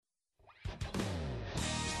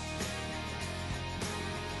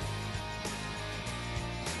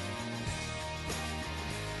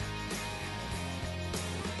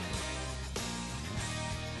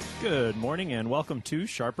Good morning and welcome to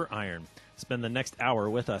Sharper Iron. Spend the next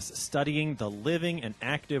hour with us studying the living and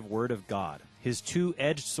active Word of God, His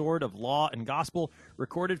two-edged sword of law and gospel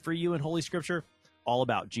recorded for you in Holy Scripture, all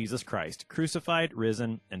about Jesus Christ, crucified,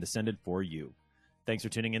 risen, and descended for you. Thanks for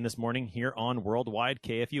tuning in this morning here on Worldwide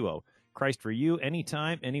KFUO, Christ for you,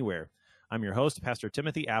 anytime, anywhere. I'm your host, Pastor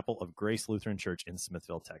Timothy Apple of Grace Lutheran Church in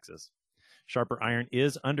Smithville, Texas. Sharper Iron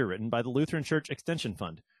is underwritten by the Lutheran Church Extension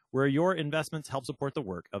Fund, where your investments help support the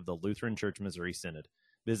work of the Lutheran Church Missouri Synod.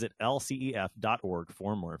 Visit lcef.org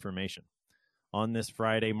for more information. On this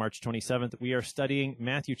Friday, March 27th, we are studying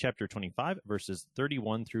Matthew chapter 25, verses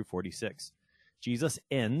 31 through 46. Jesus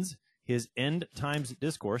ends his end times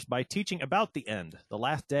discourse by teaching about the end, the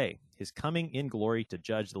last day, his coming in glory to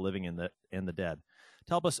judge the living and the dead.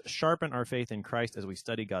 To help us sharpen our faith in Christ as we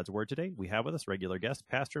study God's Word today, we have with us regular guest,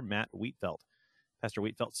 Pastor Matt Wheatfeld. Pastor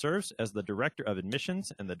Wheatfeld serves as the Director of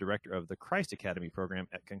Admissions and the Director of the Christ Academy program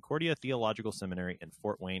at Concordia Theological Seminary in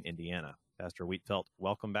Fort Wayne, Indiana. Pastor Wheatfeld,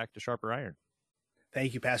 welcome back to Sharper Iron.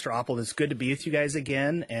 Thank you, Pastor Apple. It's good to be with you guys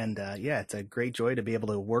again. And it's a great joy to be able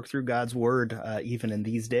to work through God's Word even in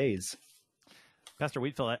these days. Pastor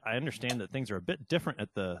Wheatfeld, I understand that things are a bit different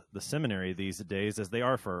at the seminary these days as they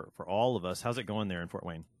are for all of us. How's it going there in Fort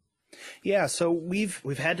Wayne? Yeah, so we've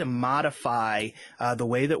had to modify the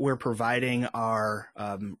way that we're providing our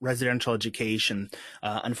residential education.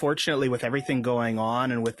 Unfortunately, with everything going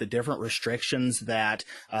on and with the different restrictions that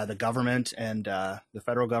the government and the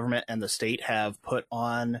federal government and the state have put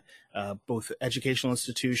on both educational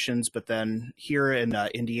institutions, but then here in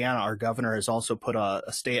Indiana, our governor has also put a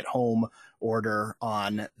stay-at-home order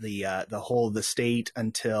on the whole of the state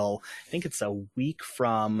until I think it's a week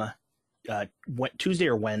from Tuesday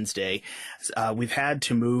or Wednesday. We've had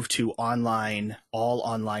to move to all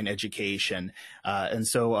online education. And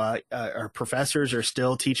so our professors are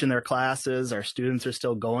still teaching their classes. Our students are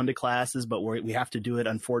still going to classes, but we have to do it,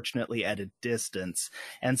 unfortunately, at a distance.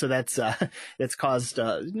 And so that's caused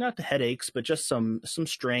not the headaches, but just some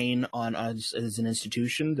strain on us as an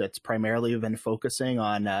institution that's primarily been focusing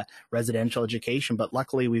on residential education. But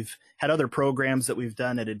luckily, we've had other programs that we've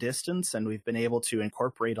done at a distance, and we've been able to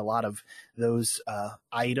incorporate a lot of those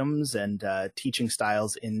items and teaching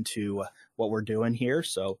styles into what we're doing here.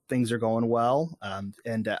 So things are going well.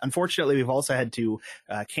 Unfortunately, we've also had to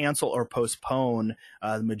cancel or postpone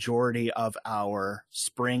the majority of our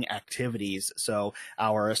spring activities. So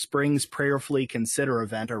our Springs Prayerfully Consider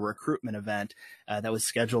event, our recruitment event that was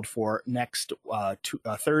scheduled for next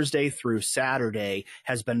Thursday through Saturday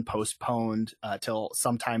has been postponed till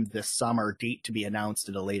sometime this summer, date to be announced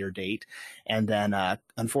at a later date. And then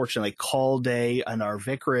unfortunately, Call Day and our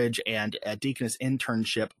vicarage and deaconess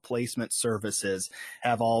internship placement services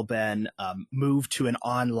have all been moved to an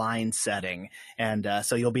online setting. And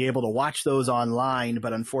so you'll be able to watch those online,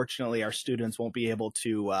 but unfortunately our students won't be able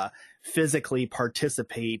to physically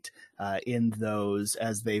participate in those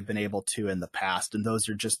as they've been able to in the past. And those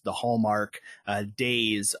are just the hallmark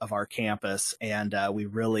days of our campus. And we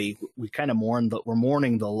kind of we're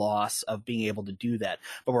mourning the loss of being able to do that.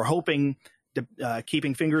 But we're hoping to,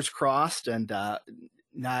 keeping fingers crossed and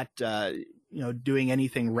not doing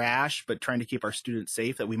anything rash, but trying to keep our students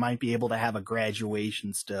safe, that we might be able to have a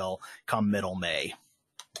graduation still come middle May.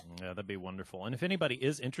 Yeah, that'd be wonderful. And if anybody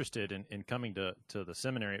is interested in coming to the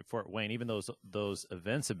seminary at Fort Wayne, even though those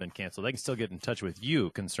events have been canceled, they can still get in touch with you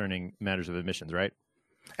concerning matters of admissions, right?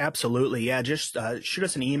 Absolutely. Yeah, just shoot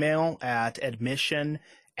us an email at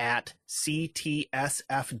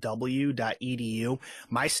admission@ctsfw.edu.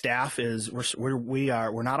 My staff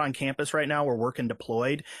we're not on campus right now. We're working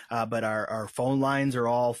deployed, but our phone lines are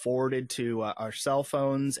all forwarded to our cell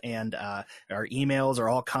phones, and our emails are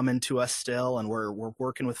all coming to us still. And we're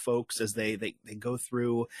working with folks as they go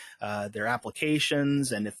through their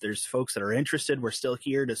applications. And if there's folks that are interested, we're still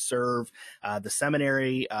here to serve. The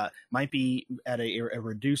seminary might be at a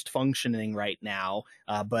reduced functioning right now,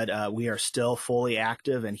 but we are still fully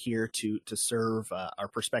active and here to serve our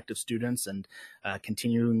prospective students and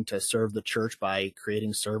continuing to serve the church by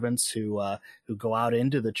creating servants who go out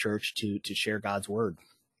into the church to share God's word.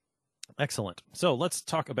 Excellent. So let's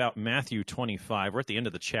talk about Matthew 25. We're at the end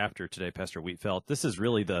of the chapter today, Pastor Wheatfeld. This is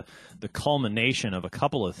really the culmination of a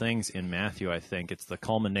couple of things in Matthew, I think. It's the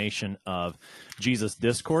culmination of Jesus'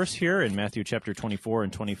 discourse here in Matthew chapter 24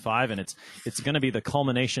 and 25, and it's going to be the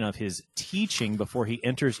culmination of his teaching before he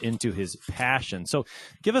enters into his passion. So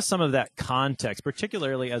give us some of that context,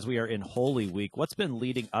 particularly as we are in Holy Week. What's been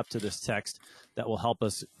leading up to this text that will help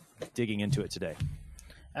us digging into it today?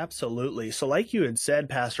 Absolutely. So like you had said,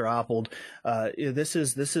 Pastor Oppold, this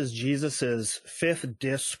is Jesus's fifth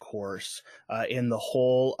discourse in the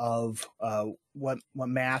whole of what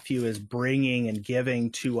Matthew is bringing and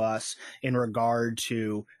giving to us in regard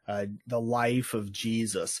to the life of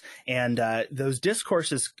Jesus. And those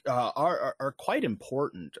discourses are quite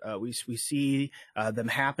important. We see them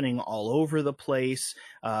happening all over the place.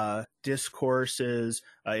 Discourses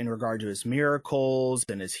in regard to his miracles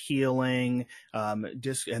and his healing. And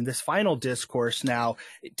this final discourse now,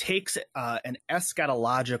 it takes an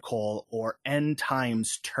eschatological or end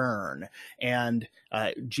times turn. And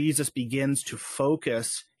Jesus begins to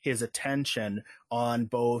focus his attention on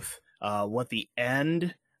both what the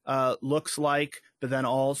end looks like, but then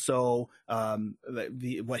also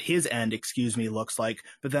what his end, looks like,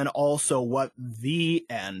 but then also what the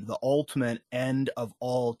end, the ultimate end of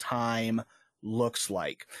all time looks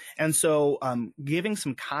like. And so giving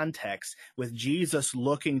some context with Jesus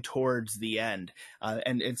looking towards the end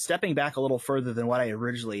and stepping back a little further than what I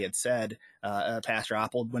originally had said, Pastor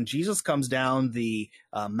Oppold, when Jesus comes down the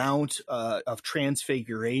Mount of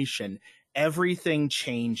Transfiguration, everything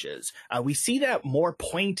changes. We see that more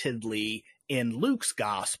pointedly in Luke's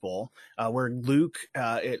gospel, where Luke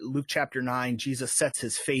chapter 9, Jesus sets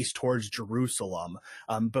his face towards Jerusalem.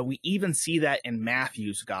 But we even see that in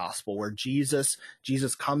Matthew's gospel, where Jesus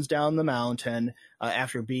comes down the mountain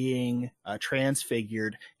after being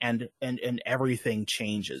transfigured, and everything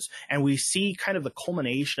changes. And we see kind of the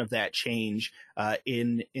culmination of that change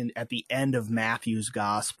in at the end of Matthew's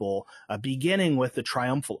gospel, beginning with the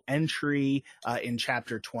triumphal entry in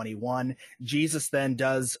chapter 21. Jesus then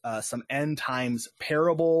does some end times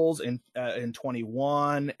parables in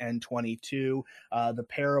 21 and 22. The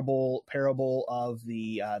parable of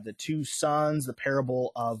the two sons, the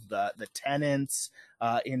parable of the tenants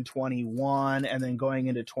in 21, and then going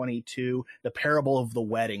into 22, the parable of the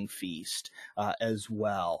wedding feast as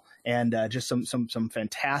well, and just some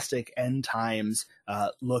fantastic end times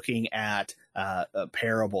looking at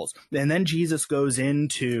parables. And then Jesus goes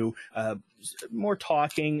into more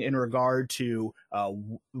talking in regard to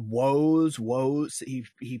woes.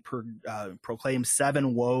 He proclaims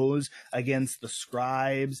 7 woes against the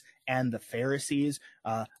scribes and the Pharisees,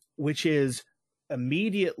 which is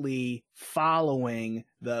immediately following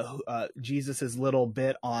the Jesus's little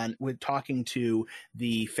bit on with talking to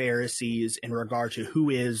the Pharisees in regard to who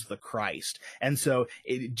is the Christ. And so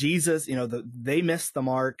Jesus, they miss the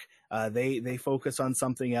mark. They focus on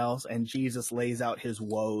something else, and Jesus lays out his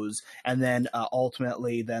woes, and then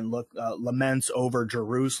ultimately laments over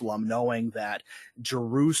Jerusalem, knowing that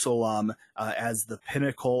Jerusalem, as the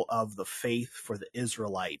pinnacle of the faith for the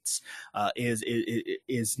Israelites,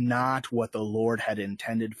 is not what the Lord had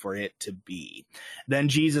intended for it to be. Then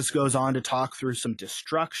Jesus goes on to talk through some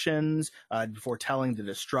destructions, foretelling the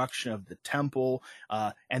destruction of the temple,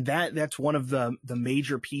 and that's one of the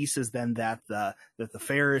major pieces then that the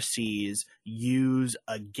Pharisees use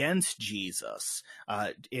against Jesus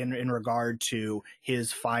in regard to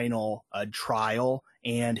his final trial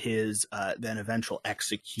and his then eventual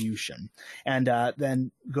execution, and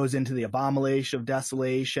then goes into the abomination of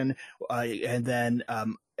desolation, and then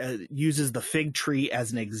uses the fig tree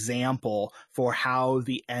as an example for how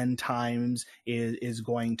the end times is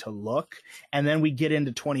going to look. And then we get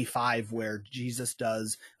into 25, where Jesus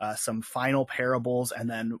does some final parables, and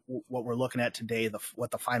then what we're looking at today, what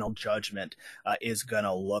the final judgment is going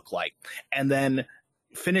to look like. And then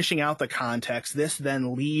finishing out the context, this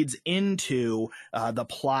then leads into the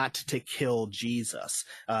plot to kill Jesus,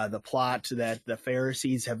 the plot that the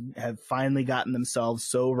Pharisees have finally gotten themselves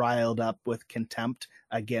so riled up with contempt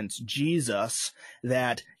against Jesus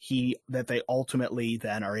that they ultimately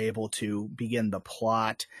then are able to begin the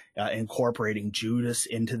plot, incorporating Judas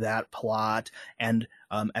into that plot. And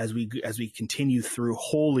as we continue through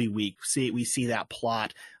Holy Week, we see that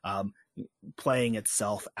plot playing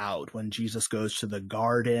itself out when Jesus goes to the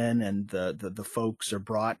garden, and the folks are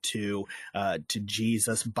brought to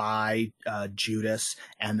Jesus by Judas,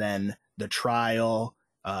 and then the trial,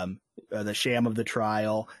 the sham of the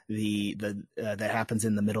trial, that happens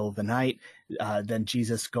in the middle of the night. Then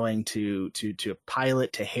Jesus going to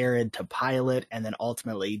Pilate, to Herod, to Pilate, and then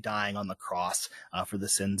ultimately dying on the cross for the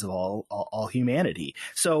sins of all humanity.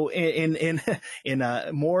 So in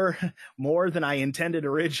more than I intended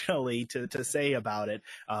originally to say about it,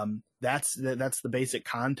 that's the basic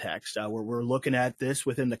context. We're looking at this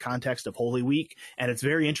within the context of Holy Week, and it's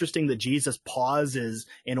very interesting that Jesus pauses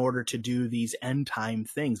in order to do these end time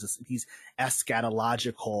things, these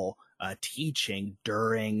eschatological teaching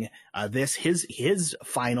during his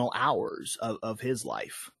final hours of his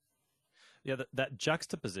life. Yeah, that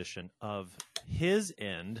juxtaposition of his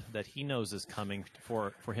end that he knows is coming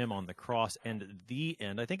for him on the cross, and the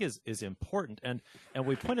end, I think, is important. And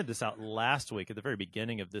we pointed this out last week at the very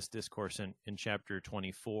beginning of this discourse in chapter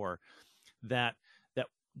 24, that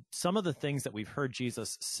some of the things that we've heard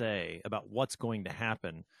Jesus say about what's going to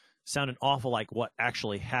happen sound an awful like what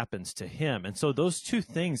actually happens to him. And so those two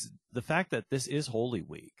things, the fact that this is Holy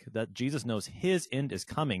Week, that Jesus knows his end is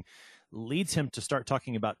coming, leads him to start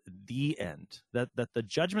talking about the end, that the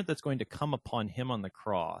judgment that's going to come upon him on the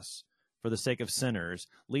cross for the sake of sinners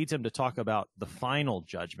leads him to talk about the final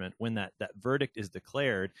judgment when that verdict is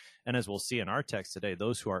declared. And as we'll see in our text today,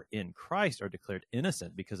 those who are in Christ are declared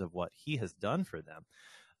innocent because of what he has done for them.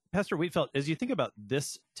 Pastor Wheatfeld, as you think about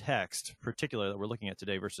this text, particularly that we're looking at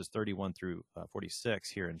today, verses 31 through 46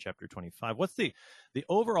 here in chapter 25, what's the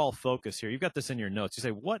overall focus here? You've got this in your notes. You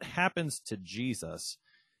say, what happens to Jesus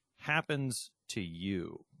happens to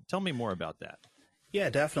you. Tell me more about that. Yeah,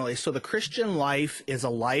 definitely. So the Christian life is a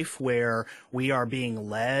life where we are being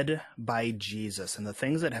led by Jesus, and the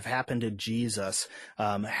things that have happened to Jesus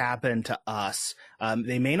happen to us.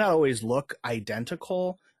 They may not always look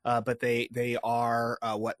identical, but they are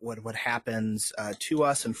what happens to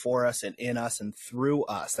us and for us and in us and through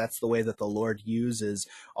us. That's the way that the Lord uses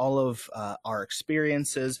all of our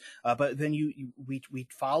experiences. But then we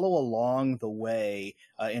follow along the way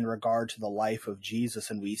in regard to the life of Jesus,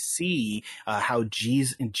 and we see how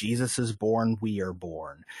Jesus is born, we are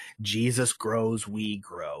born. Jesus grows, we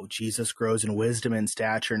grow. Jesus grows in wisdom and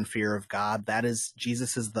stature and fear of God. That is,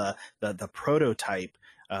 Jesus is the prototype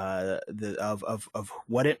of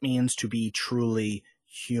what it means to be truly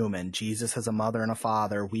human. Jesus has a mother and a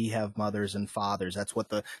father. We have mothers and fathers. That's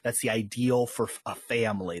the ideal for a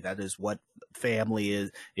family. That is what family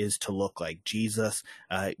is to look like. Jesus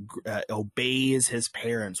obeys his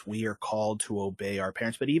parents. We are called to obey our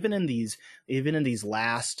parents. But even in the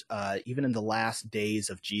last days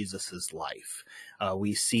of Jesus's life,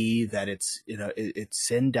 we see that it's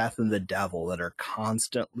sin, death, and the devil that are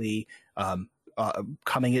constantly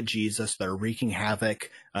coming at Jesus, that are wreaking havoc,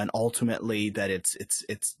 and ultimately that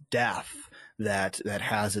it's death that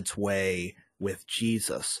has its way with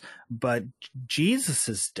Jesus. But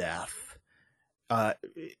Jesus's death,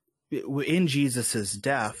 in Jesus's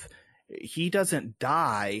death, he doesn't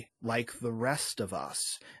die like the rest of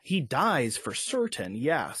us. He dies for certain,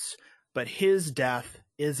 yes, but his death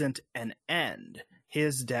isn't an end.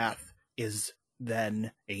 His death is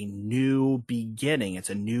then a new beginning. It's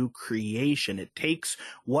a new creation. It takes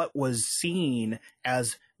what was seen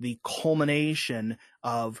as the culmination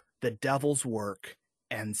of the devil's work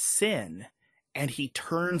and sin, and he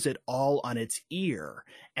turns it all on its ear.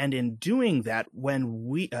 And in doing that,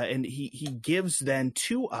 he gives then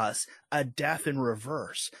to us a death in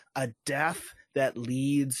reverse, a death that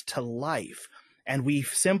leads to life. And we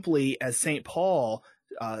simply, as St. Paul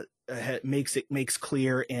makes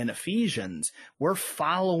clear in Ephesians, we're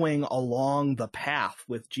following along the path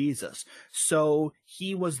with Jesus. So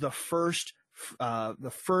he was the first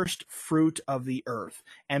fruit of the earth,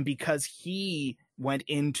 and because he went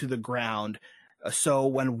into the ground, so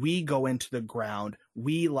when we go into the ground,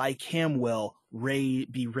 we, like him, will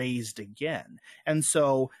be raised again. And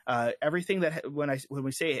so everything that when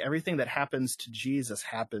we say everything that happens to Jesus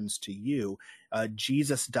happens to you,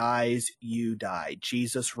 Jesus dies, you die.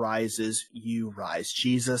 Jesus rises, you rise.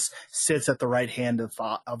 Jesus sits at the right hand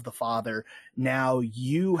of the Father. Now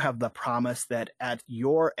you have the promise that at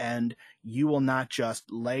your end, you will not just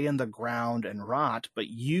lay in the ground and rot, but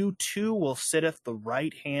you too will sit at the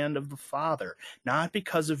right hand of the Father, not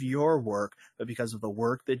because of your work, but because of the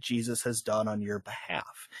work that Jesus has done on your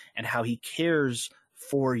behalf, and how he cares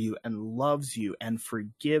for you and loves you and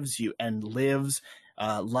forgives you and lives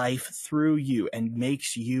life through you and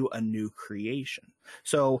makes you a new creation.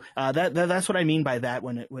 So that's what I mean by that.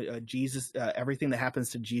 When Jesus, everything that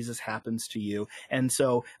happens to Jesus happens to you. And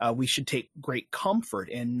so we should take great comfort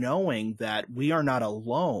in knowing that we are not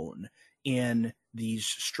alone in these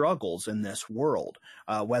struggles in this world,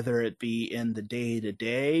 whether it be in the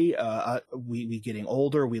day-to-day, we getting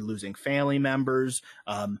older, we losing family members,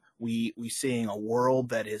 we seeing a world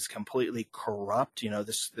that is completely corrupt.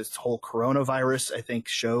 This whole coronavirus, I think,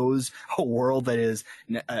 shows a world that is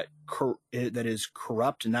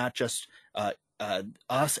corrupt, not just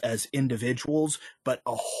us as individuals, but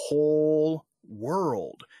a whole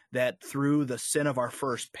world that through the sin of our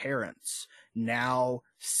first parents now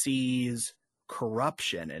sees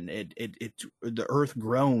corruption, and the earth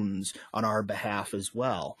groans on our behalf as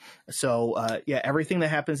well. So everything that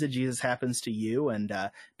happens to Jesus happens to you, and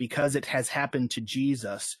because it has happened to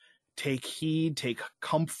Jesus, take heed, take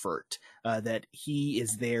comfort that he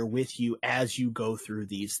is there with you as you go through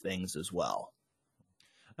these things as well.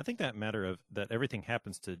 I think that matter of that everything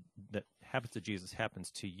that happens to Jesus happens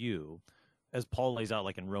to you, as Paul lays out,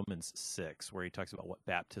 like in Romans 6, where he talks about what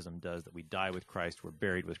baptism does, that we die with Christ, we're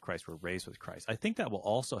buried with Christ, we're raised with Christ. I think that will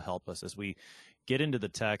also help us as we get into the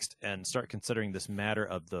text and start considering this matter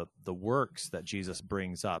of the works that Jesus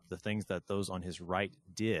brings up, the things that those on his right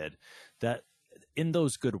did, that in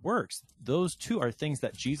those good works, those too are things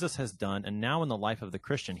that Jesus has done, and now in the life of the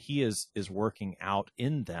Christian, he is working out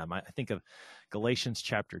in them. I think of Galatians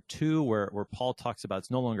chapter 2, where Paul talks about it's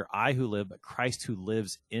no longer I who live, but Christ who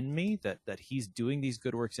lives in me, that he's doing these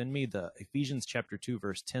good works in me. The Ephesians chapter 2,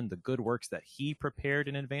 verse 10, the good works that he prepared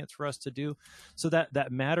in advance for us to do. So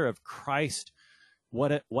that matter of Christ,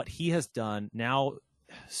 what he has done now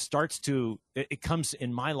starts to, it comes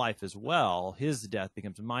in my life as well. His death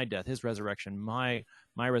becomes my death, his resurrection my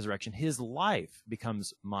resurrection, his life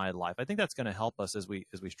becomes my life. I think that's going to help us as we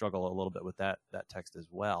struggle a little bit with that text as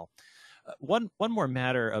well. One more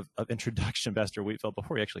matter of introduction, Pastor Wheatfield,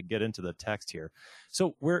 before we actually get into the text here.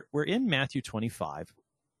 So we're in Matthew 25,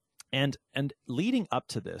 and leading up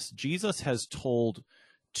to this, Jesus has told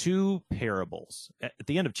two parables. At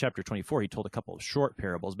the end of chapter 24, he told a couple of short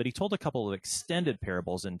parables, but he told a couple of extended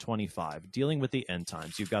parables in 25, dealing with the end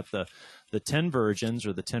times. You've got the 10 virgins,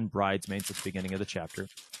 or the 10 bridesmaids at the beginning of the chapter.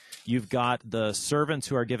 You've got the servants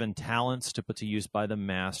who are given talents to put to use by the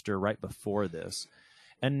master right before this.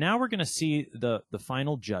 And now we're going to see the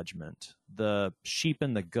final judgment, the sheep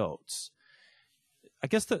and the goats. I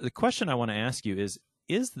guess the question I want to ask you is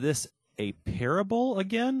this a parable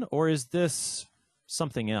again, or is this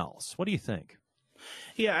something else? What do you think?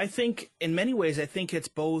 Yeah, I think in many ways, I think it's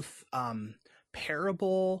both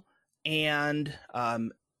parable and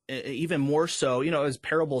even more so, as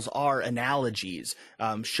parables are analogies,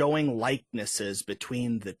 showing likenesses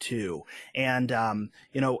between the two. And,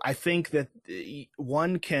 I think that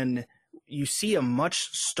you see a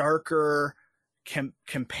much starker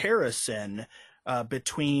comparison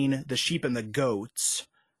between the sheep and the goats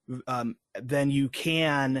than you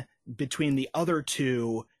can between the other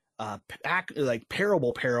two like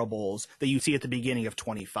parables that you see at the beginning of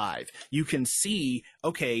 25. You can see,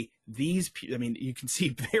 okay, you can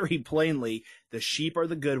see very plainly the sheep are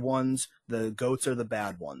the good ones, the goats are the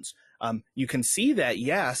bad ones. You can see that,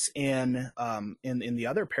 yes, in the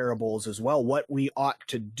other parables as well, what we ought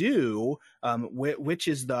to do, which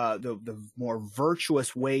is the more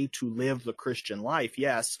virtuous way to live the Christian life.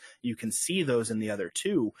 Yes, you can see those in the other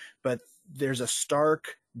two, but there's a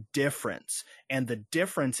stark difference, and the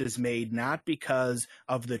difference is made not because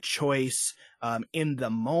of the choice in the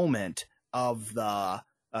moment of the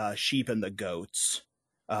sheep and the goats,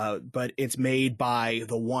 but it's made by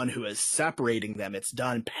the one who is separating them. It's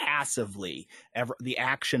done passively. The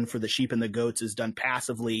action for the sheep and the goats is done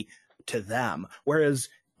passively to them, whereas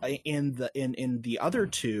in the other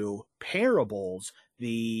two parables,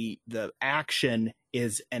 the action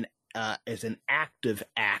is an active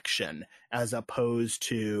action, as opposed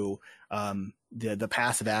to the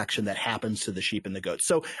passive action that happens to the sheep and the goats.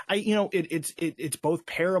 So it's both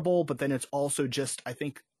parable, but then it's also just, I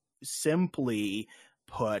think, simply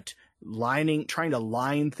put, trying to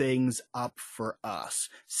line things up for us,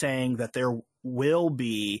 saying that there will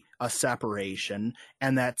be a separation,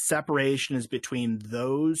 and that separation is between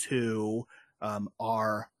those who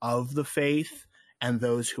are of the faith and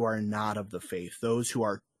those who are not of the faith, those who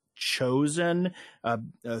are chosen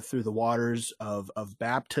through the waters of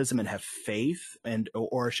baptism and have faith,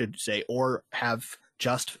 or I should say, or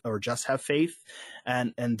just have faith,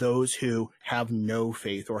 and those who have no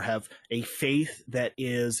faith, or have a faith that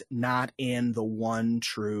is not in the one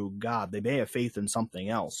true God. They may have faith in something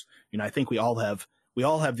else. I think we all have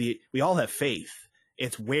faith.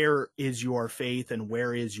 It's where is your faith and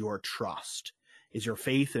where is your trust? Is your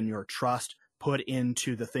faith and your trust put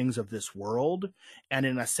into the things of this world? And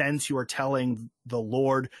in a sense, you are telling the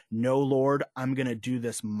Lord, no, Lord, I'm going to do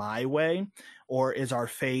this my way. Or is our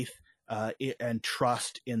faith and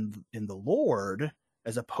trust in the Lord,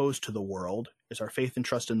 as opposed to the world? Is our faith and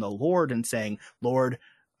trust in the Lord and saying, Lord,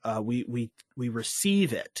 we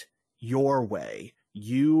receive it your way.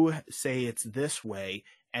 You say it's this way,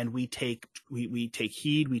 and we take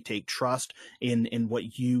heed, we take trust in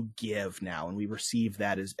what you give now, and we receive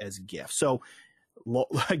that as gift. So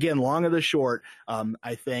again, long of the short,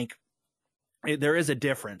 I think there is a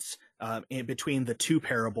difference between the two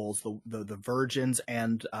parables, the virgins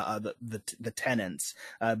and the tenants,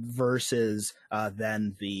 versus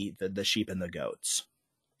then the sheep and the goats.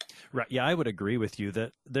 Right. Yeah, I would agree with you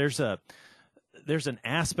that there's there's an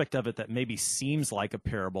aspect of it that maybe seems like a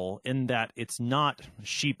parable in that it's not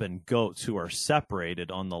sheep and goats who are separated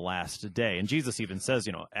on the last day. And Jesus even says,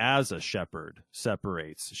 as a shepherd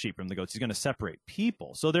separates sheep from the goats, he's going to separate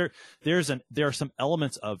people. So there are some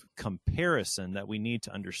elements of comparison that we need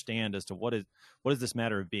to understand as to what is this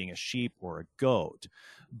matter of being a sheep or a goat.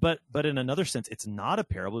 But in another sense, it's not a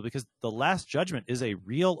parable because the last judgment is a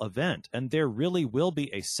real event, and there really will be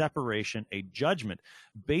a separation, a judgment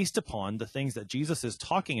based upon the things that Jesus is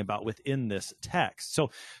talking about within this text.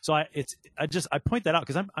 So I point that out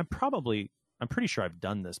because I'm pretty sure I've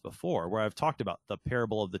done this before, where I've talked about the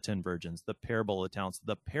parable of the 10 virgins, the parable of the talents,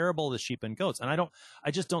 the parable of the sheep and goats. And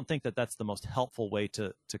I just don't think that that's the most helpful way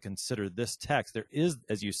to consider this text. There is,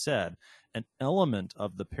 as you said, an element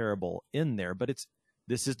of the parable in there, but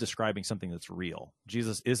this is describing something that's real.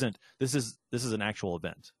 This is an actual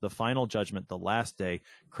event. The final judgment, the last day,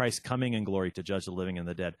 Christ coming in glory to judge the living and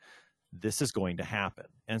the dead. This is going to happen.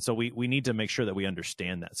 And so we need to make sure that we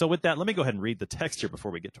understand that. So with that, let me go ahead and read the text here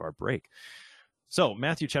before we get to our break. So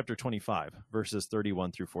Matthew chapter 25, verses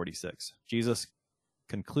 31 through 46. Jesus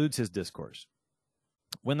concludes his discourse.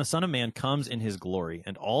 When the Son of Man comes in his glory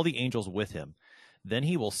and all the angels with him, then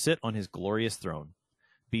he will sit on his glorious throne.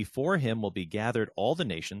 Before him will be gathered all the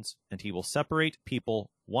nations, and he will separate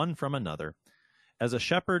people one from another, as a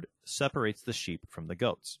shepherd separates the sheep from the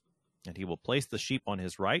goats. And he will place the sheep on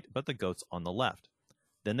his right, but the goats on the left.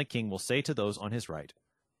 Then the king will say to those on his right,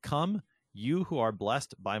 "Come, you who are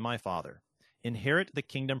blessed by my Father, inherit the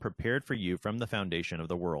kingdom prepared for you from the foundation of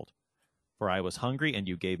the world. For I was hungry, and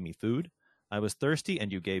you gave me food. I was thirsty,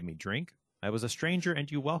 and you gave me drink. I was a stranger, and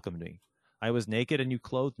you welcomed me. I was naked, and you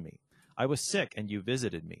clothed me. I was sick, and you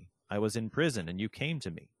visited me. I was in prison, and you came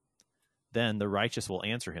to me." Then the righteous will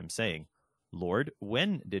answer him, saying, "Lord,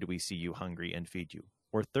 when did we see you hungry and feed you,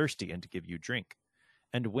 or thirsty and give you drink?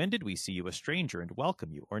 And when did we see you a stranger and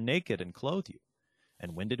welcome you, or naked and clothe you?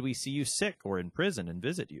 And when did we see you sick or in prison and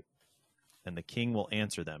visit you?" And the king will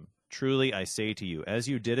answer them, "Truly I say to you, as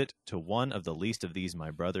you did it to one of the least of these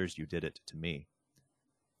my brothers, you did it to me."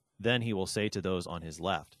 Then he will say to those on his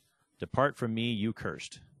left, "Depart from me, you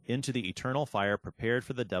cursed, into the eternal fire prepared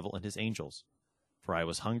for the devil and his angels. For I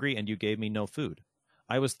was hungry, and you gave me no food.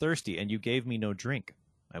 I was thirsty, and you gave me no drink.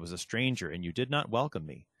 I was a stranger, and you did not welcome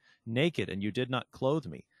me. Naked, and you did not clothe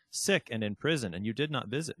me. Sick and in prison, and you did not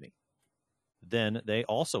visit me." Then they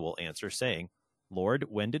also will answer, saying, "Lord,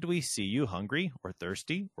 when did we see you hungry, or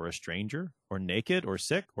thirsty, or a stranger, or naked, or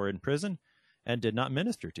sick, or in prison, and did not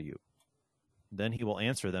minister to you?" Then he will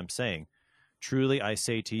answer them, saying, "Truly I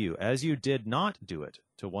say to you, as you did not do it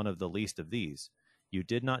to one of the least of these, you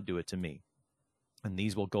did not do it to me. And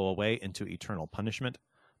these will go away into eternal punishment,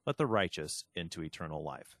 but the righteous into eternal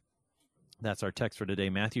life." That's our text for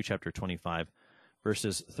today, Matthew chapter 25,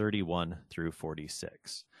 verses 31 through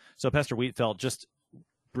 46. So Pastor Wheatfeld, just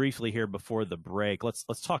briefly here before the break, let's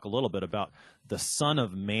talk a little bit about the Son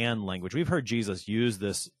of Man language. We've heard Jesus use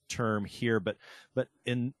this term here, but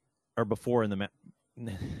before in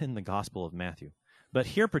the Gospel of Matthew. But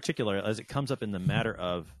here particularly, as it comes up in the matter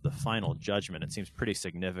of the final judgment, it seems pretty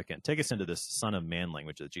significant. Take us into this Son of Man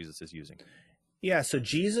language that Jesus is using. Yeah, so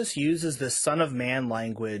Jesus uses this Son of Man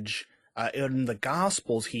language in the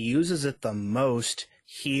Gospels. He uses it the most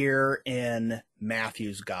here in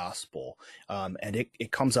Matthew's Gospel. And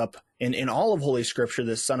it comes up in all of Holy Scripture.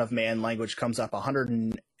 This Son of Man language comes up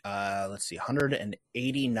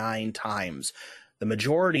 189 times. The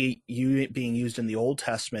majority being used in the Old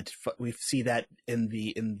Testament. We see that in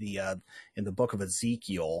the book of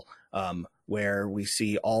Ezekiel, where we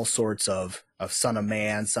see all sorts of son of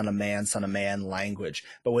man, son of man, son of man language.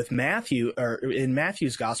 But with Matthew, or in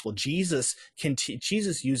Matthew's Gospel, Jesus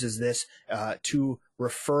uses this to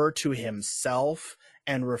refer to himself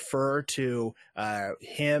and refer to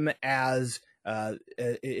him as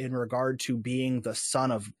in regard to being the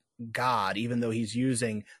Son of God. Even though he's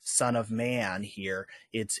using Son of Man here,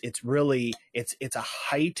 it's really a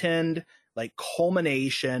heightened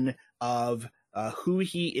culmination of who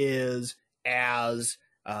he is as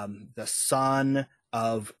the Son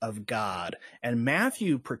of God. And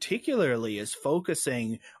Matthew particularly is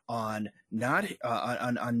focusing on not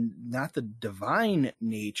the divine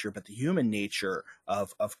nature, but the human nature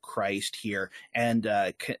of Christ here, and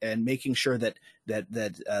making sure that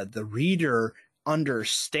the reader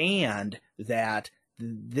understand that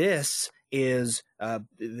this is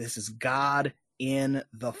God in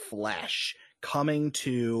the flesh, coming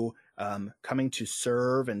to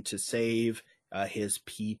serve and to save his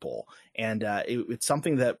people. And it's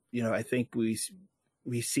something that I think we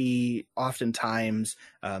we see oftentimes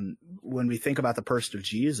when we think about the person of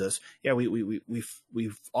Jesus,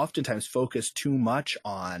 we've oftentimes focused too much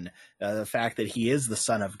on the fact that he is the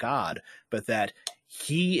Son of God, but that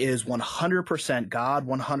he is 100% God,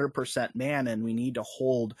 100% man, and we need to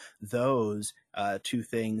hold those two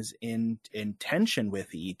things in tension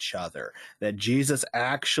with each other. That Jesus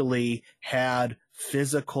actually had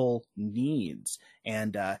physical needs,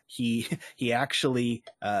 and he actually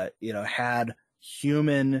had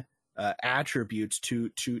human attributes to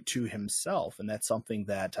himself, and that's something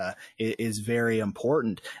that is very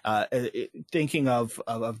important. Thinking of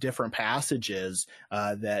different passages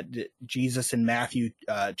that Jesus in Matthew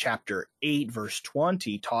chapter 8 verse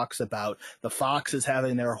 20 talks about the foxes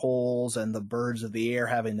having their holes and the birds of the air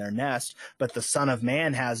having their nest, but the Son of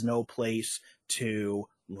Man has no place to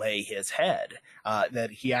lay his head. That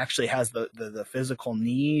he actually has the physical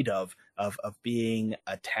need of being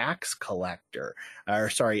a tax collector,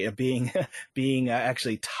 of being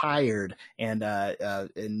actually tired and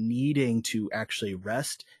needing to actually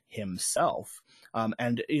rest himself.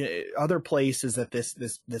 And other places that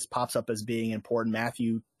this pops up as being important,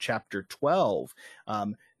 Matthew chapter 12,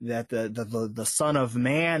 that the Son of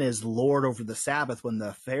Man is Lord over the Sabbath, when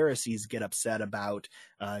the Pharisees get upset about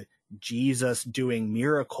Jesus doing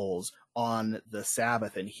miracles on the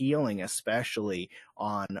Sabbath and healing, especially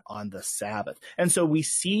on the Sabbath. And so we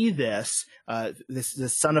see this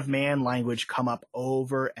Son of Man language come up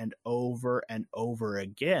over and over and over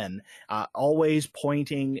again, always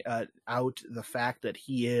pointing out the fact that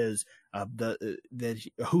he is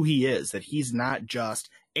who he is, that he's not just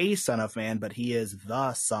a Son of Man, but he is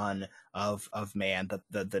the Son of Man,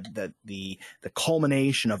 the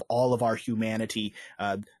culmination of all of our humanity,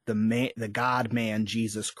 the God-man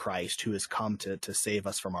Jesus Christ, who has come to save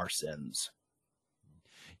us from our sins.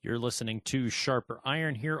 You're listening to Sharper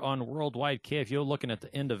Iron here on Worldwide KFUO, looking at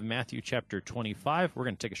the end of Matthew chapter 25. We're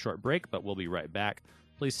going to take a short break, but we'll be right back.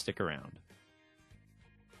 Please stick around.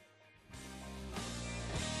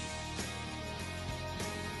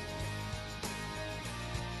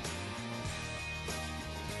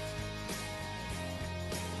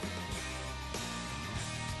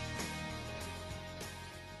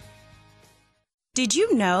 Did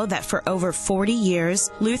you know that for over 40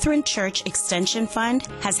 years, Lutheran Church Extension Fund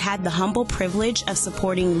has had the humble privilege of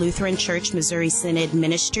supporting Lutheran Church Missouri Synod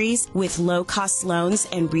ministries with low-cost loans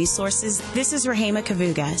and resources? This is Rahema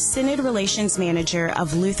Kavuga, Synod Relations Manager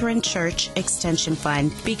of Lutheran Church Extension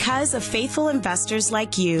Fund. Because of faithful investors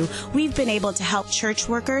like you, we've been able to help church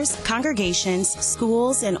workers, congregations,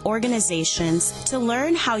 schools, and organizations. To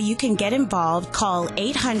learn how you can get involved, call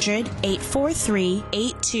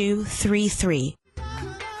 800-843-8233.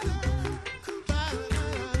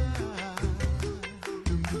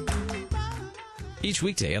 Each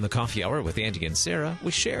weekday on the Coffee Hour with Andy and Sarah,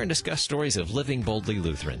 we share and discuss stories of living boldly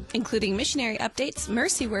Lutheran, including missionary updates,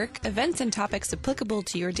 mercy work, events and topics applicable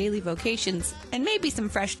to your daily vocations, and maybe some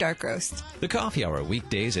fresh dark roast. The Coffee Hour,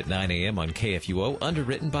 weekdays at 9 a.m. on KFUO,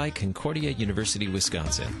 underwritten by Concordia University,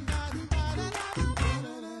 Wisconsin.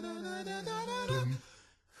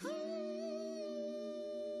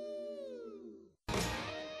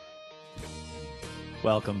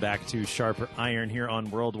 Welcome back to Sharper Iron here on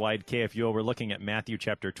Worldwide KFUO. We're looking at Matthew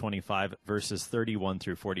chapter 25, verses 31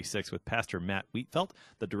 through 46 with Pastor Matt Wheatfeld,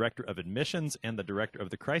 the Director of Admissions and the Director of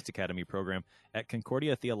the Christ Academy program at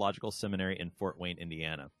Concordia Theological Seminary in Fort Wayne,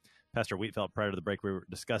 Indiana. Pastor Wheatfeld, prior to the break, we were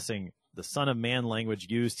discussing the Son of Man language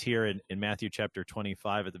used here in Matthew chapter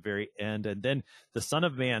 25 at the very end. And then the Son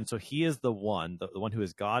of Man, so he is the one who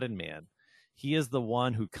is God and man. He is the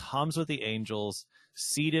one who comes with the angels,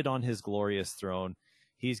 seated on his glorious throne.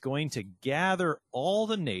 He's going to gather all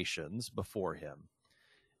the nations before him.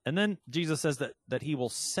 And then Jesus says that he will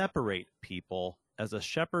separate people as a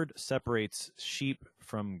shepherd separates sheep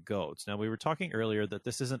from goats. Now, we were talking earlier that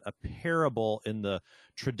this isn't a parable in the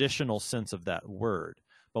traditional sense of that word,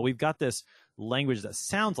 but we've got this language that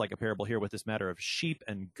sounds like a parable here with this matter of sheep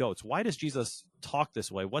and goats. Why does Jesus talk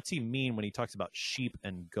this way? What's he mean when he talks about sheep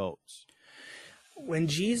and goats? When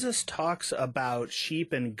Jesus talks about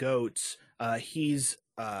sheep and goats, he's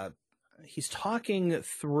talking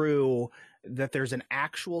through that there's an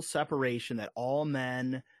actual separation, that all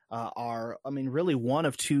men are, really one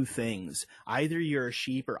of two things. Either you're a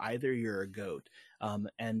sheep or either you're a goat.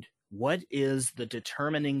 And what is the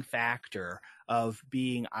determining factor of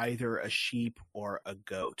being either a sheep or a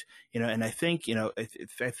goat. And I think,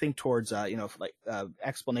 if I think towards,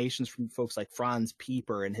 explanations from folks like Franz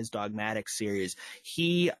Pieper in his Dogmatic series,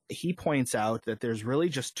 he points out that there's really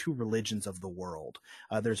just two religions of the world.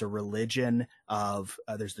 There's a religion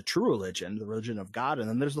there's the true religion, the religion of God, and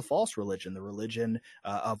then there's the false religion, the religion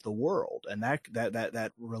of the world. And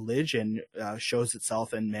that religion shows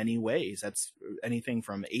itself in many ways. That's anything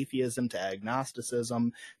from atheism to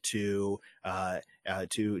agnosticism to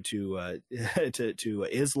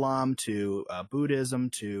Islam to Buddhism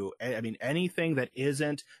to anything that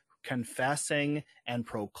isn't confessing and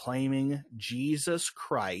proclaiming Jesus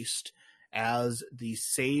Christ as the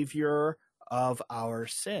Savior of our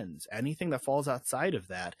sins. Anything that falls outside of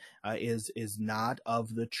that is not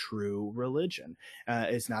of the true religion.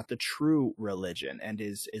 Is not the true religion and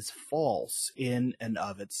is false in and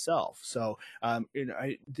of itself. So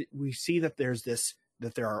we see that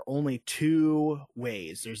that there are only two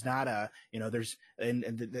ways. There's not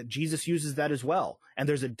that Jesus uses that as well. And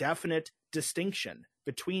there's a definite distinction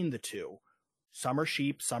between the two. Some are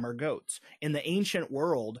sheep, some are goats. In the ancient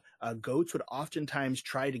world, goats would oftentimes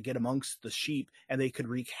try to get amongst the sheep, and they could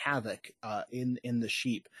wreak havoc in the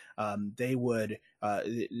sheep. They would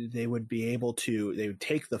be able to. They would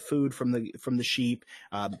take the food from the sheep.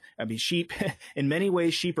 Sheep in many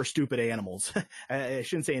ways, sheep are stupid animals. I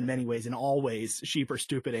shouldn't say in many ways. In all ways, sheep are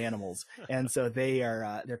stupid animals, and so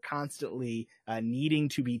they're constantly needing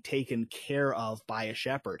to be taken care of by a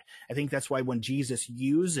shepherd. I think that's why when Jesus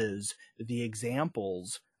uses the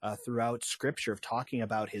examples throughout Scripture of talking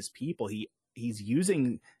about his people, he's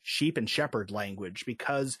using sheep and shepherd language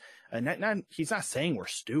because he's not saying we're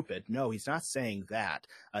stupid. No, he's not saying that.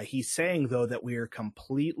 He's saying, though, that we are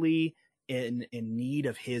completely in need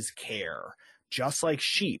of his care, just like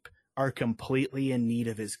sheep are completely in need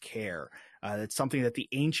of his care. It's something that the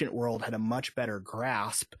ancient world had a much better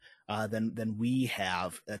grasp than we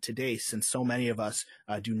have today, since so many of us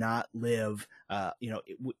do not live,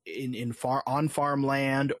 on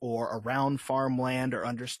farmland or around farmland, or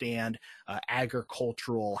understand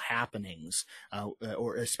agricultural happenings,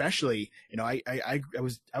 or especially, I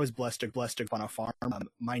was blessed to go on a farm.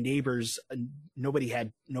 My neighbors, nobody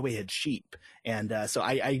had sheep, and so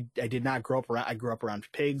I did not grow up around. I grew up around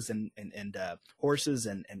pigs and horses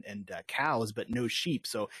and cows, but no sheep.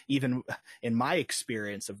 So even in my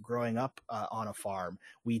experience of growing up on a farm,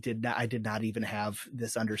 I did not even have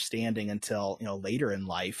this understanding until later in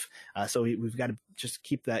life. So we've got to just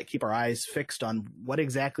keep our eyes fixed on what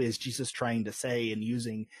exactly is Jesus trying to say, and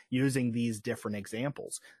using these different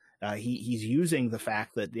examples. He's using the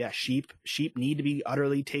fact that sheep need to be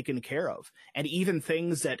utterly taken care of, and even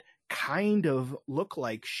things that kind of look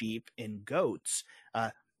like sheep in goats,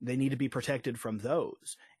 they need to be protected from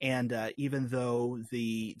those. And even though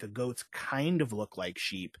the goats kind of look like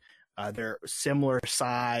sheep, they're similar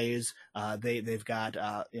size. They've got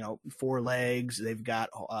 4 legs. They've got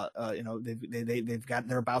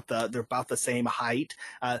they're about the same height.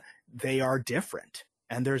 They are different,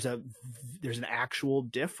 and there's an actual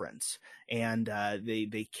difference, and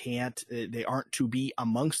they aren't to be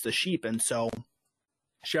amongst the sheep, and so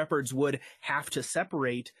shepherds would have to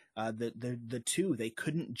separate the two. They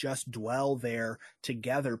couldn't just dwell there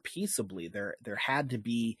together peaceably. There had to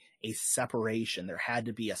be a separation. There had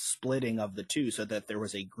to be a splitting of the two, so that there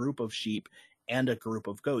was a group of sheep and a group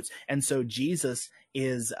of goats. And so Jesus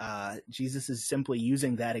is simply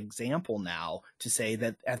using that example now to say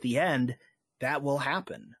that at the end, that will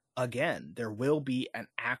happen again. There will be an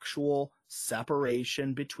actual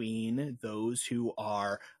separation between those who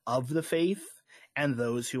are of the faith and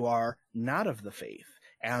those who are not of the faith.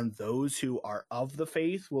 And those who are of the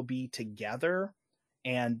faith will be together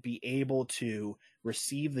and be able to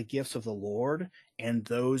receive the gifts of the Lord. And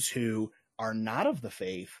those who are not of the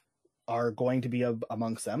faith are going to be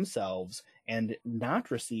amongst themselves and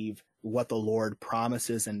not receive what the Lord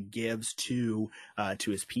promises and gives to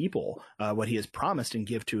his people, what he has promised and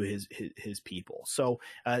give to his people. So,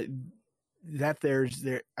 I think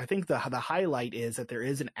the highlight is that there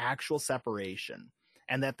is an actual separation,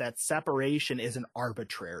 and that separation isn't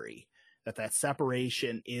arbitrary, that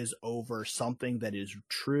separation is over something that is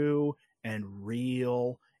true and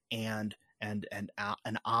real and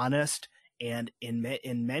honest, and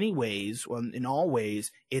in many ways, well, in all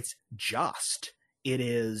ways, it's just. It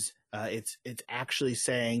is it's actually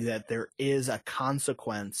saying that there is a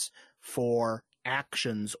consequence for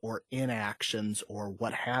actions or inactions or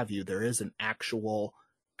what have you. There is an actual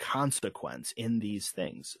consequence in these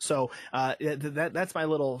things. So that's my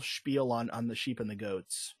little spiel on the sheep and the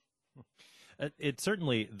goats. It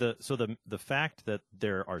certainly the fact that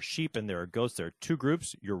there are sheep and there are goats, there are two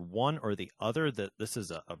groups. You're one or the other. That this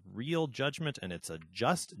is a real judgment, and it's a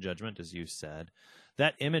just judgment, as you said.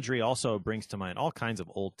 That imagery also brings to mind all kinds of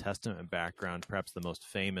Old Testament background. Perhaps the most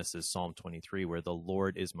famous is Psalm 23, where the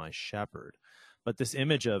Lord is my shepherd. But this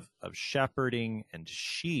image of shepherding and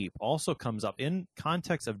sheep also comes up in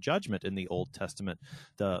context of judgment in the Old Testament.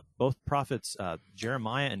 Both prophets,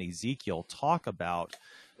 Jeremiah and Ezekiel, talk about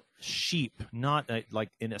sheep, not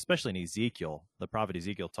especially in Ezekiel. The prophet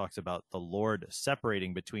Ezekiel talks about the Lord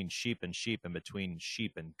separating between sheep and between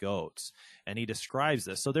sheep and goats. And he describes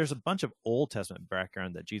this. So there's a bunch of Old Testament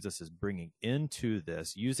background that Jesus is bringing into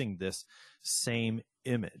this, using this same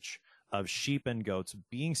image of sheep and goats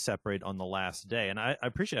being separated on the last day. And I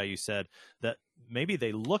appreciate how you said that maybe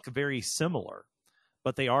they look very similar,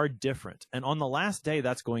 but they are different. And on the last day,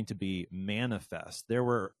 that's going to be manifest. There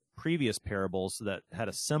were previous parables that had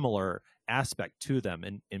a similar aspect to them.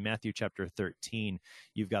 In Matthew chapter 13,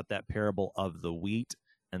 you've got that parable of the wheat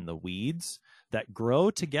and the weeds that grow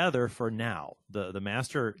together for now. The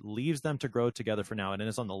master leaves them to grow together for now, and it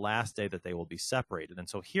is on the last day that they will be separated. And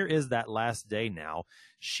so here is that last day now,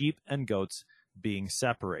 sheep and goats being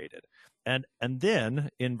separated. And then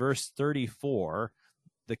in verse 34,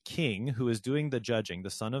 the king who is doing the judging, the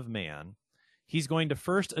Son of Man, he's going to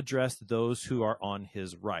first address those who are on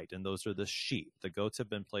his right, and those are the sheep. The goats have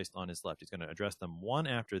been placed on his left. He's going to address them one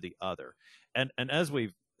after the other. And as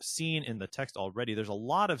we've seen in the text already, there's a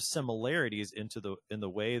lot of similarities in the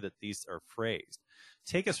way that these are phrased.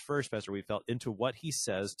 Take us first, Pastor Wiedfelt, into what he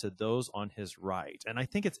says to those on his right. And I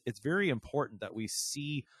think it's very important that we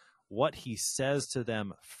see what he says to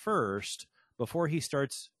them first before he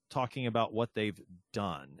starts talking about what they've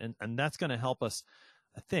done. And that's going to help us,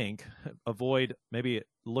 I think, avoid maybe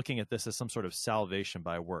looking at this as some sort of salvation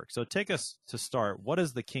by work. So take us to start. What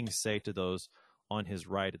does the king say to those on his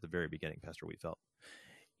right at the very beginning, Pastor Wiedfelt?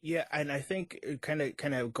 Yeah, and I think kind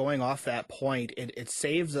of going off that point, it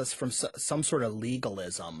saves us from some sort of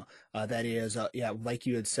legalism. That is, like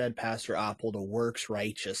you had said, Pastor Oppel, the works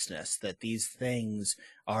righteousness, that these things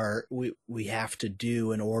are we have to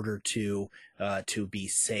do in order to be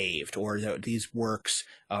saved, or that these works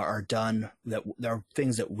are done, that there are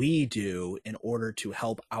things that we do in order to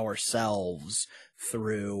help ourselves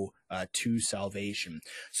through to salvation.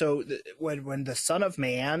 So when the Son of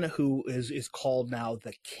Man, who is called now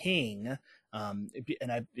the King,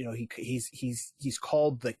 he's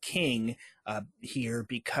called the King here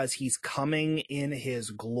because he's coming in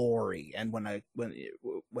his glory. And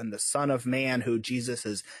when the Son of Man, who Jesus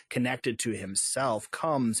is connected to himself,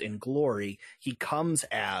 comes in glory, he comes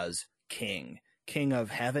as King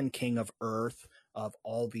of heaven, King of earth, of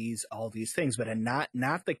all these things, but not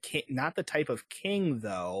the type of king,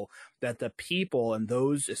 though, that the people and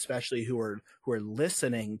those especially who are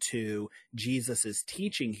listening to Jesus's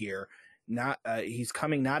teaching here, he's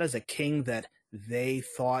coming not as a king that they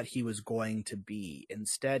thought he was going to be.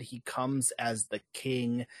 Instead, he comes as the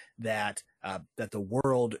king that the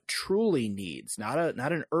world truly needs, not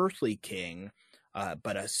an earthly king,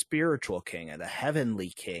 but a spiritual king, a heavenly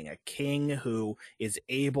king, a king who is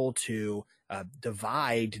able to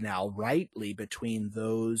divide now rightly between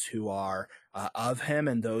those who are of him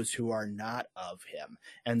and those who are not of him.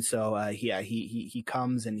 And so, he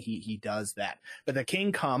comes and he does that. But the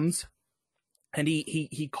king comes, and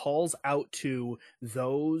he calls out to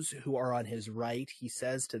those who are on his right. He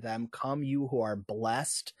says to them, "Come, you who are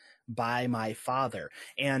blessed by my Father."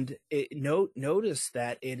 And notice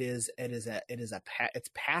that it's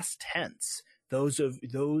past tense. Those of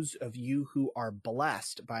you who are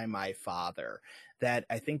blessed by my Father. That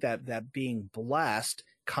I think that being blessed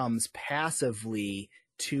comes passively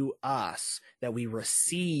to us, that we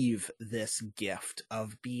receive this gift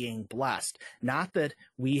of being blessed. Not that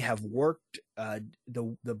we have worked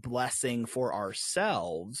the blessing for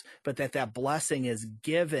ourselves, but that blessing is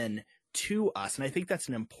given to us. And I think that's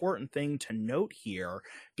an important thing to note here,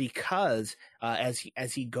 because as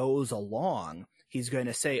he goes along, he's going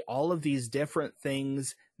to say all of these different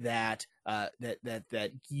things that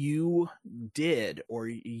you did or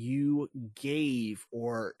you gave,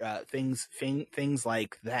 or things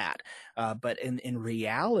like that. But in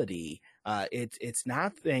reality, it's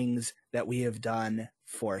not things that we have done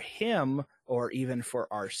for him or even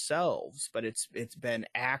for ourselves, but it's been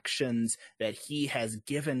actions that he has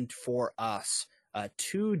given for us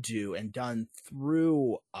to do and done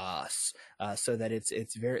through us, so that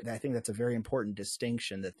it's very. I think that's a very important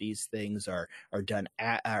distinction, that these things are done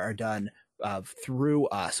through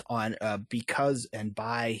us on because and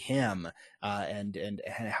by him, and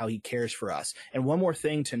how he cares for us. And one more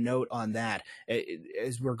thing to note on that,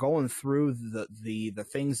 as we're going through the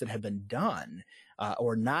things that have been done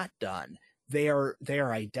or not done, they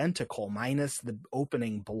are identical, minus the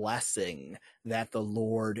opening blessing that the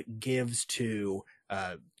Lord gives to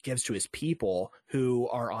his people who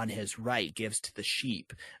are on his right, gives to the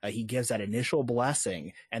sheep. He gives that initial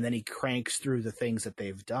blessing, and then he cranks through the things that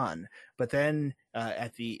they've done. But then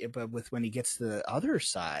when he gets to the other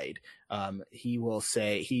side, he will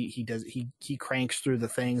say he cranks through the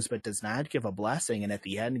things, but does not give a blessing, and at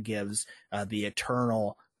the end gives the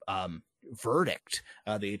eternal verdict,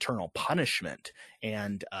 the eternal punishment.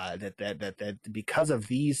 And that because of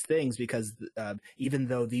these things, because even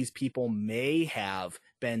though these people may have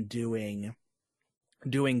been doing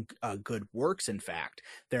good works, in fact,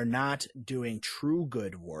 they're not doing true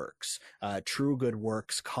good works. True good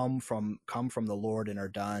works come from the Lord and are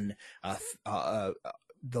done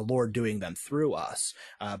the Lord doing them through us.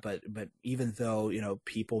 But even though,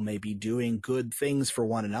 people may be doing good things for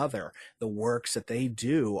one another, the works that they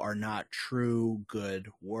do are not true good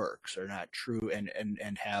works, are not true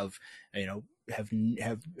and have, have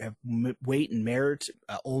weight and merit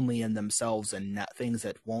only in themselves, and not things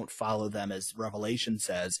that won't follow them, as Revelation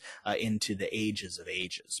says, into the ages of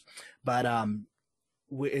ages. But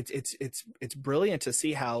it's brilliant to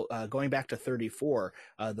see how, going back to 34,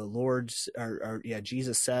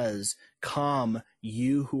 Jesus says, "Come,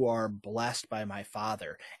 you who are blessed by my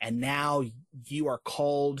Father, and now you are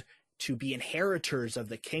called to be inheritors of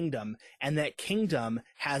the kingdom, and that kingdom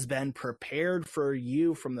has been prepared for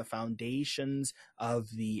you from the foundations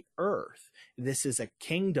of the earth." This is a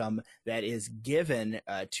kingdom that is given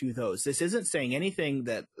to those. This isn't saying anything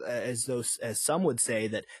that, as some would say,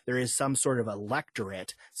 that there is some sort of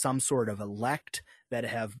electorate, some sort of elect that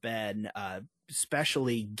have been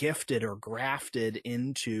specially gifted or grafted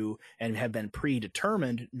into and have been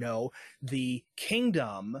predetermined. No, the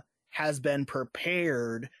kingdom has been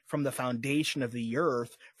prepared from the foundation of the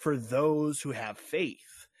earth for those who have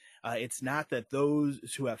faith. It's not that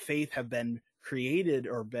those who have faith have been created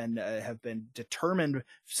or have been determined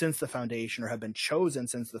since the foundation, or have been chosen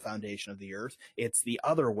since the foundation of the earth. It's the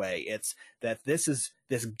other way. It's that this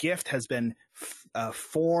gift has been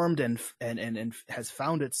formed and has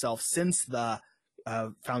found itself since the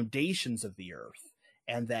foundations of the earth,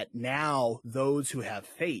 and that now those who have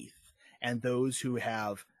faith and those who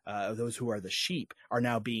are the sheep are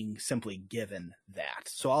now being simply given that.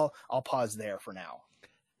 So I'll pause there for now.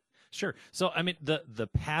 Sure. So, I mean, the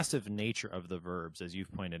passive nature of the verbs, as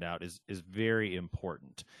you've pointed out, is very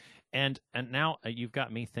important. And now you've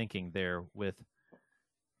got me thinking there with,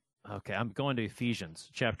 okay, I'm going to Ephesians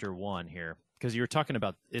chapter 1 here, because you were talking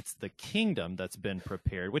about it's the kingdom that's been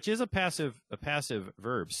prepared, which is a passive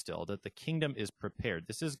verb still, that the kingdom is prepared.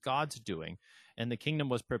 This is God's doing, and the kingdom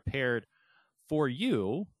was prepared for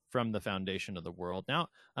you from the foundation of the world. Now,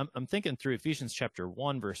 I'm thinking through Ephesians chapter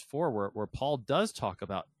 1, verse 4, where Paul does talk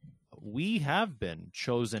about we have been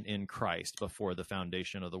chosen in Christ before the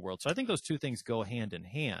foundation of the world. So I think those two things go hand in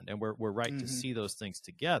hand, and we're right to see those things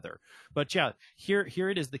together. But yeah, here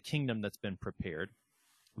it is, the kingdom that's been prepared.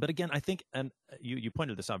 But again, I think, and you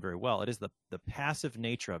pointed this out very well, it is the passive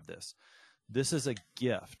nature of this. This is a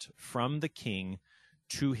gift from the king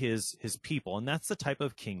to his people, and that's the type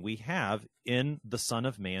of king we have in the Son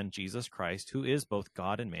of Man, Jesus Christ, who is both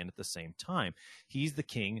God and man at the same time. He's the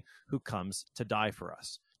king who comes to die for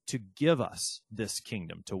us, to give us this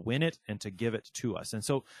kingdom, to win it and to give it to us. And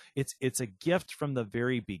so it's a gift from the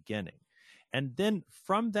very beginning. And then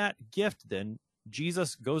from that gift, then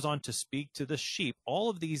Jesus goes on to speak to the sheep, all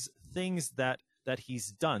of these things that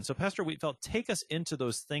he's done. So Pastor Wheatfeld, take us into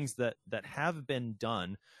those things that have been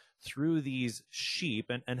done through these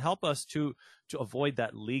sheep, and help us to avoid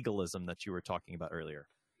that legalism that you were talking about earlier.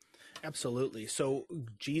 Absolutely. So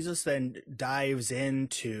Jesus then dives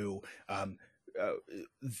into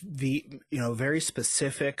the very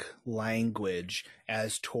specific language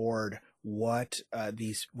as toward what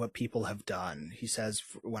people have done. He says,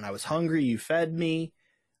 "When I was hungry, you fed me.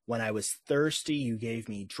 When I was thirsty, you gave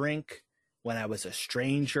me drink. When I was a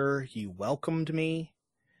stranger, you welcomed me.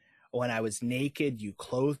 When I was naked, you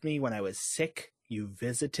clothed me. When I was sick, you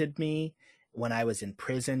visited me. When I was in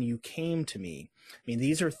prison, you came to me." I mean,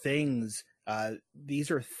 these are things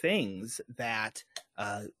that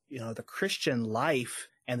the Christian life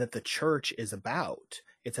and that the church is about.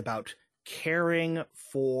 It's about caring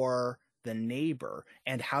for the neighbor.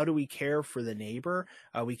 And how do we care for the neighbor?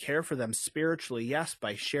 We care for them spiritually, yes,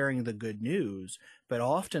 by sharing the good news, but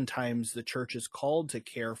oftentimes the church is called to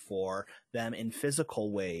care for them in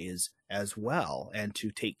physical ways as well, and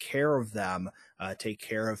to take care of them, take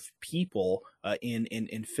care of people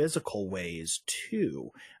in physical ways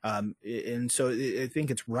too. And so I think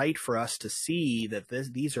it's right for us to see that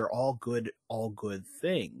these are all good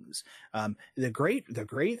things. The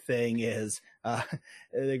great thing is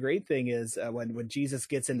when Jesus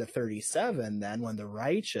gets into 37, then when the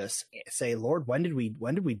righteous say, "Lord, when did we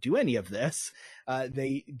do any of this?"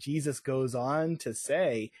 Jesus goes on to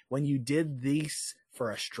say, "When you did these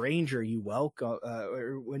for a stranger, you welcome."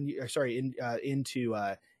 Into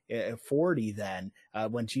 40, then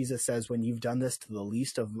when Jesus says, "When you've done this to the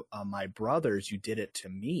least of my brothers, you did it to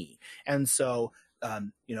me." And so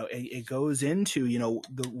it goes into,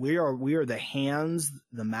 we are the hands,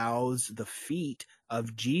 the mouths, the feet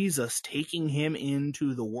of Jesus, taking him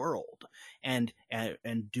into the world and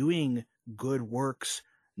doing good works,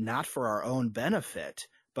 not for our own benefit,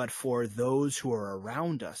 but for those who are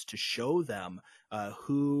around us, to show them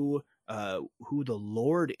who the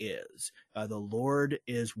Lord is. The Lord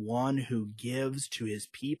is one who gives to his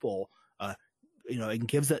people, and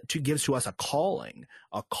gives to us a calling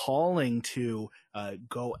to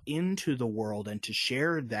go into the world and to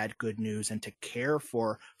share that good news and to care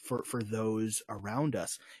for those around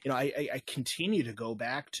us. I continue to go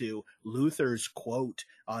back to Luther's quote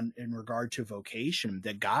in regard to vocation,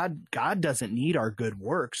 that God doesn't need our good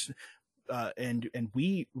works. And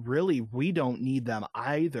we don't need them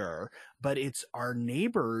either, but it's our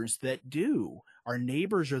neighbors that do. Our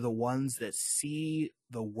neighbors are the ones that see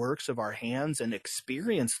the works of our hands and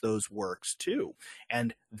experience those works too.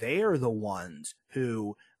 And they are the ones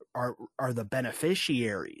who are the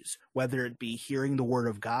beneficiaries, whether it be hearing the word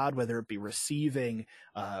of God, whether it be receiving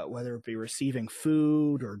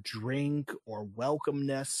food or drink or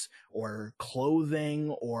welcomeness or clothing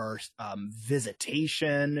or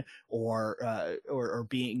visitation or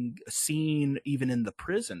being seen even in the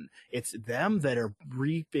prison. It's them that are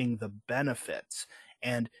reaping the benefits.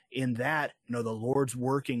 And in that, the Lord's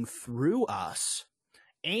working through us,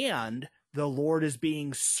 and the Lord is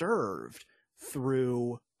being served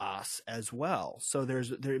through us as well. So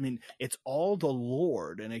it's all the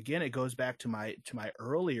Lord. And again, it goes back to my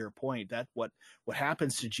earlier point that what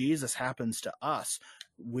happens to Jesus happens to us.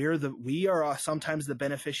 We are sometimes the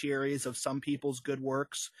beneficiaries of some people's good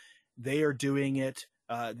works. They are doing it.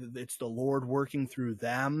 It's the Lord working through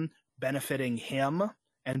them, benefiting him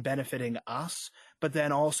and benefiting us. But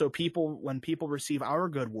then also when people receive our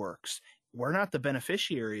good works, we're not the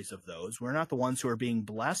beneficiaries of those. We're not the ones who are being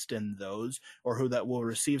blessed in those, or who that will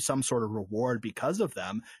receive some sort of reward because of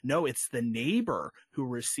them. No, it's the neighbor who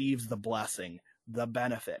receives the blessing, the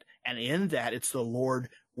benefit. And in that, it's the Lord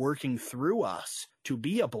working through us to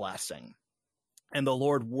be a blessing, and the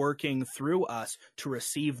Lord working through us to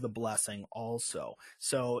receive the blessing also.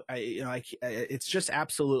 So it's just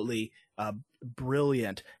absolutely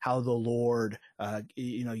brilliant how the Lord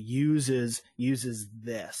uses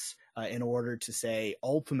this in order to say,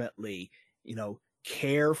 ultimately,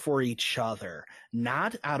 care for each other,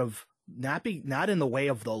 not in the way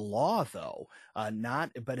of the law, though,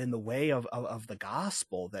 but in the way of the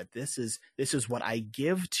gospel, that this is what I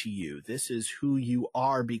give to you. This is who you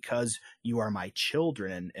are because you are my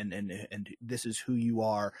children, and this is who you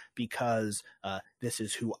are because this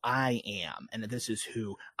is who I am, and this is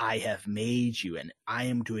who I have made you, and I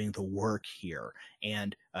am doing the work here.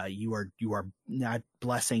 And you are not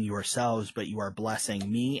blessing yourselves, but you are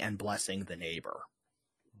blessing me and blessing the neighbor.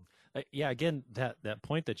 Again, that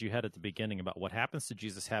point that you had at the beginning about what happens to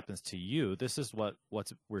Jesus happens to you, this is what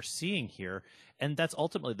we're seeing here. And that's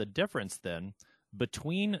ultimately the difference then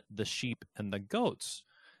between the sheep and the goats,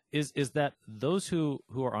 is that those who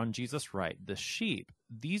are on Jesus' right, the sheep,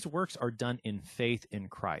 these works are done in faith in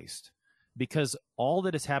Christ, because all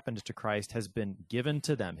that has happened to Christ has been given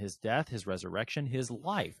to them, his death, his resurrection, his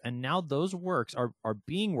life. And now those works are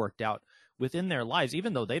being worked out within their lives,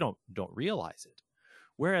 even though they don't realize it.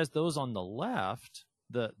 Whereas those on the left,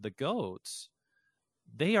 the goats,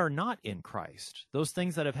 they are not in Christ. Those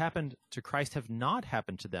things that have happened to Christ have not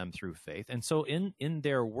happened to them through faith. And so in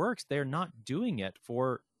their works, they're not doing it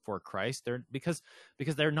for Christ. Because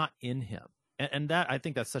they're not in him. And that, I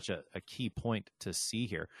think that's such a key point to see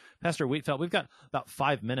here. Pastor Wheatfeld, we've got about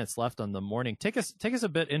 5 minutes left on the morning. Take us a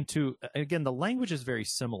bit into, again, the language is very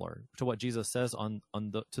similar to what Jesus says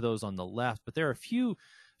to those on the left, but there are a few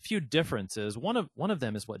differences. One of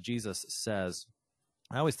them is what Jesus says.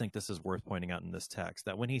 I always think this is worth pointing out in this text,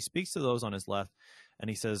 that when he speaks to those on his left and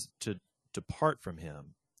he says to depart from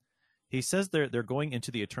him, he says they're going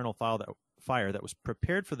into the eternal fire that was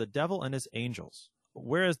prepared for the devil and his angels.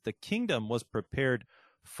 whereas the kingdom was prepared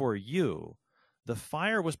for you, the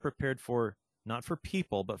fire was prepared for not for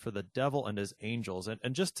people, but for the devil and his angels.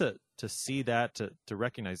 And just to see that, to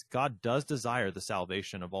recognize God does desire the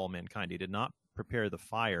salvation of all mankind. He did not prepare the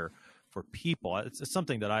fire for people. It's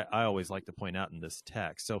something that I always like to point out in this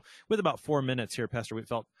text. So with about 4 minutes here, Pastor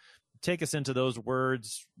Wheatfeld, take us into those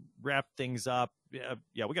words, wrap things up.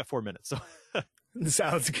 Yeah, we got 4 minutes. So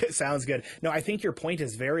Sounds good. Sounds good. No, I think your point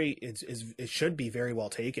is it should be very well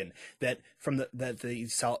taken. That from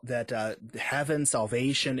heaven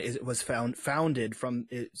salvation was founded from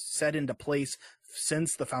set into place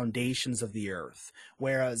since the foundations of the earth,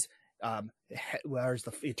 whereas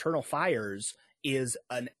the eternal fires is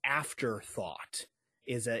an afterthought.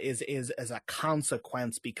 Is a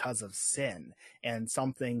consequence because of sin, and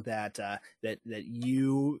something that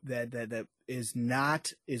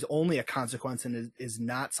is only a consequence and is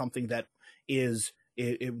not something that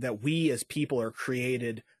that we as people are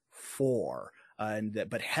created for.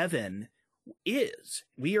 But heaven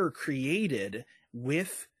we are created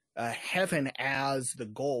with heaven as the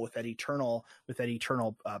goal, with that eternal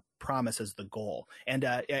promise as the goal. And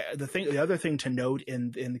the other thing to note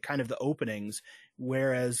in kind of the openings,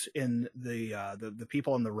 whereas in the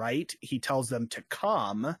people on the right, he tells them to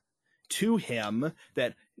come to him,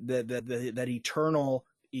 that eternal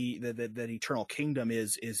kingdom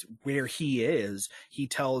is where he is. He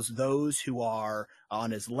tells those who are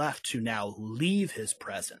on his left to now leave his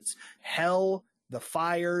presence. Hell, the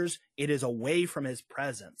fires, it is away from his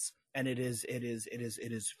presence, and it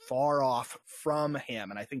is far off from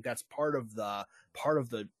him. And I think that's part of the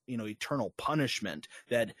eternal punishment,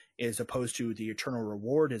 that is opposed to the eternal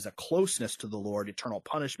reward is a closeness to the Lord. Eternal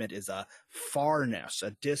punishment is a farness,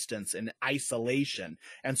 a distance, an isolation.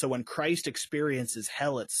 And so when Christ experiences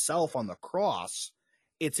hell itself on the cross,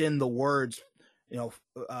 it's in the words,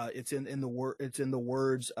 it's in the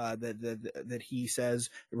words that he says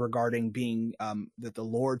regarding being that the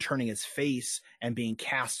Lord turning his face and being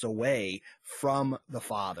cast away from the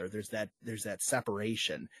Father. There's that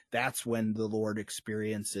separation. That's when the Lord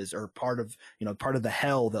experiences, or part of the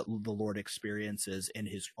hell that the Lord experiences in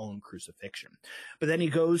his own crucifixion. But then he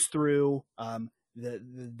goes through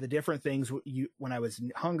the different things. When I was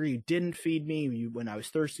hungry, you didn't feed me. When I was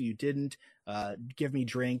thirsty, you didn't give me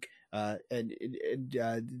drink. And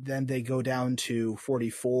then they go down to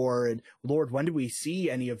 44. And Lord, when did we see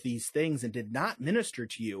any of these things and did not minister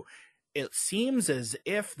to you? It seems as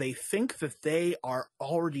if they think that they are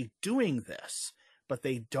already doing this, but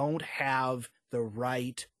they don't have the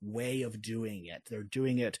right way of doing it. They're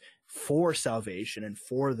doing it for salvation and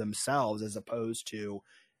for themselves, as opposed to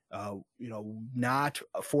not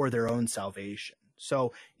for their own salvation.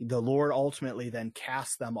 So the Lord ultimately then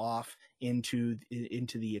casts them off into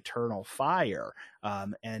the eternal fire,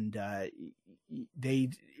 and they,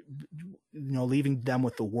 leaving them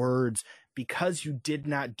with the words, because you did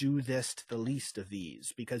not do this to the least of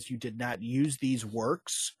these, because you did not use these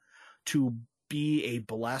works to be a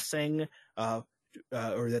blessing, or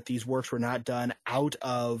that these works were not done out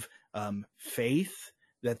of faith.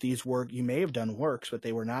 That you may have done works, but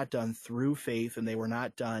they were not done through faith, and they were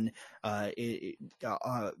not done in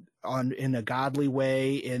a godly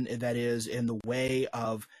way, that is, in the way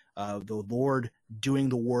of the Lord doing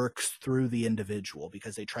the works through the individual,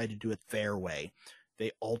 because they tried to do it their way.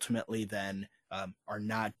 They ultimately then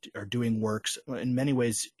are doing works in many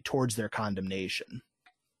ways towards their condemnation.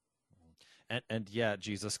 And yet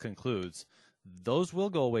Jesus concludes, those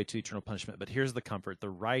will go away to eternal punishment, but here's the comfort: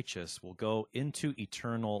 the righteous will go into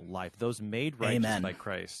eternal life. Those made righteous Amen. by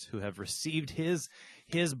Christ, who have received his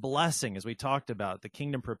blessing, as we talked about, the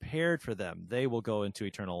kingdom prepared for them, they will go into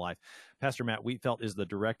eternal life. Pastor Matt Wheatfeld is the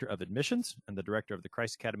Director of Admissions and the Director of the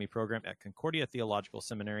Christ Academy program at Concordia Theological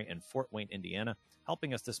Seminary in Fort Wayne, Indiana,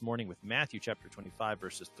 helping us this morning with Matthew chapter 25,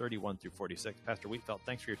 verses 31 through 46. Pastor Wheatfeld,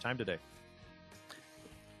 thanks for your time today.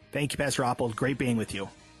 Thank you, Pastor Oppold. Great being with you.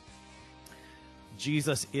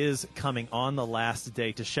 Jesus is coming on the last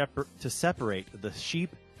day to separate the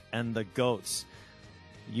sheep and the goats.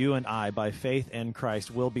 You and I, by faith in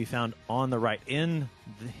Christ, will be found on the right in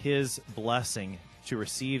his blessing to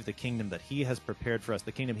receive the kingdom that he has prepared for us,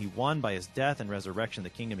 the kingdom he won by his death and resurrection,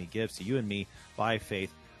 the kingdom he gives to you and me by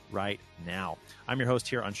faith right now. I'm your host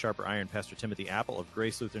here on Sharper Iron, Pastor Timothy Apple of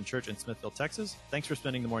Grace Lutheran Church in Smithville, Texas. Thanks for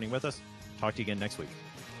spending the morning with us. Talk to you again next week.